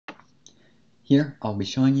Here, I'll be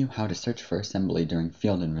showing you how to search for assembly during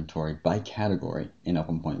field inventory by category in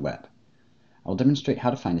OpenPoint Web. I'll demonstrate how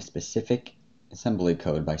to find a specific assembly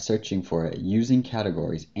code by searching for it using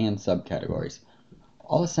categories and subcategories.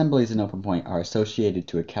 All assemblies in OpenPoint are associated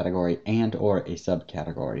to a category and or a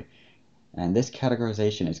subcategory, and this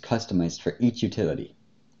categorization is customized for each utility.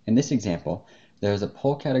 In this example, there is a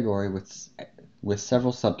pole category with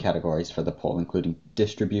several subcategories for the pole, including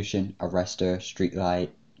distribution, arrestor,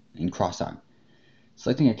 streetlight, and crossarm.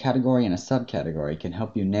 Selecting a category and a subcategory can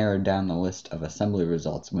help you narrow down the list of assembly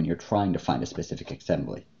results when you're trying to find a specific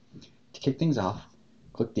assembly. To kick things off,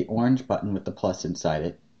 click the orange button with the plus inside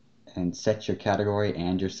it and set your category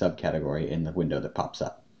and your subcategory in the window that pops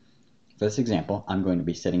up. For this example, I'm going to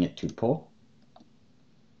be setting it to pole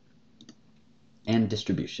and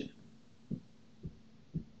distribution.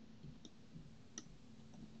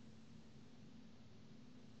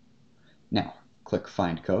 Now, click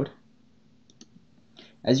Find Code.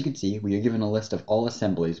 As you can see, we are given a list of all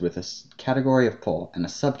assemblies with a category of pole and a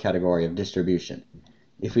subcategory of distribution.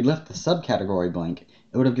 If we left the subcategory blank,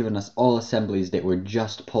 it would have given us all assemblies that were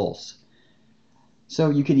just poles.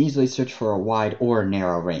 So you can easily search for a wide or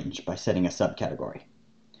narrow range by setting a subcategory.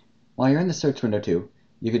 While you're in the search window too,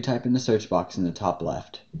 you can type in the search box in the top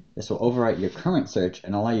left. This will overwrite your current search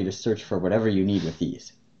and allow you to search for whatever you need with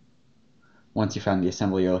ease. Once you found the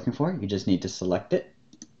assembly you're looking for, you just need to select it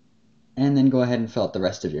and then go ahead and fill out the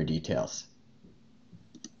rest of your details.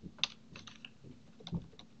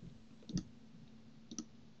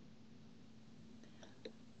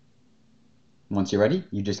 Once you're ready,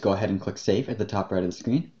 you just go ahead and click Save at the top right of the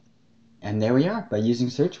screen. And there we are. By using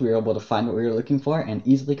search, we were able to find what we were looking for and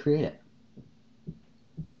easily create it.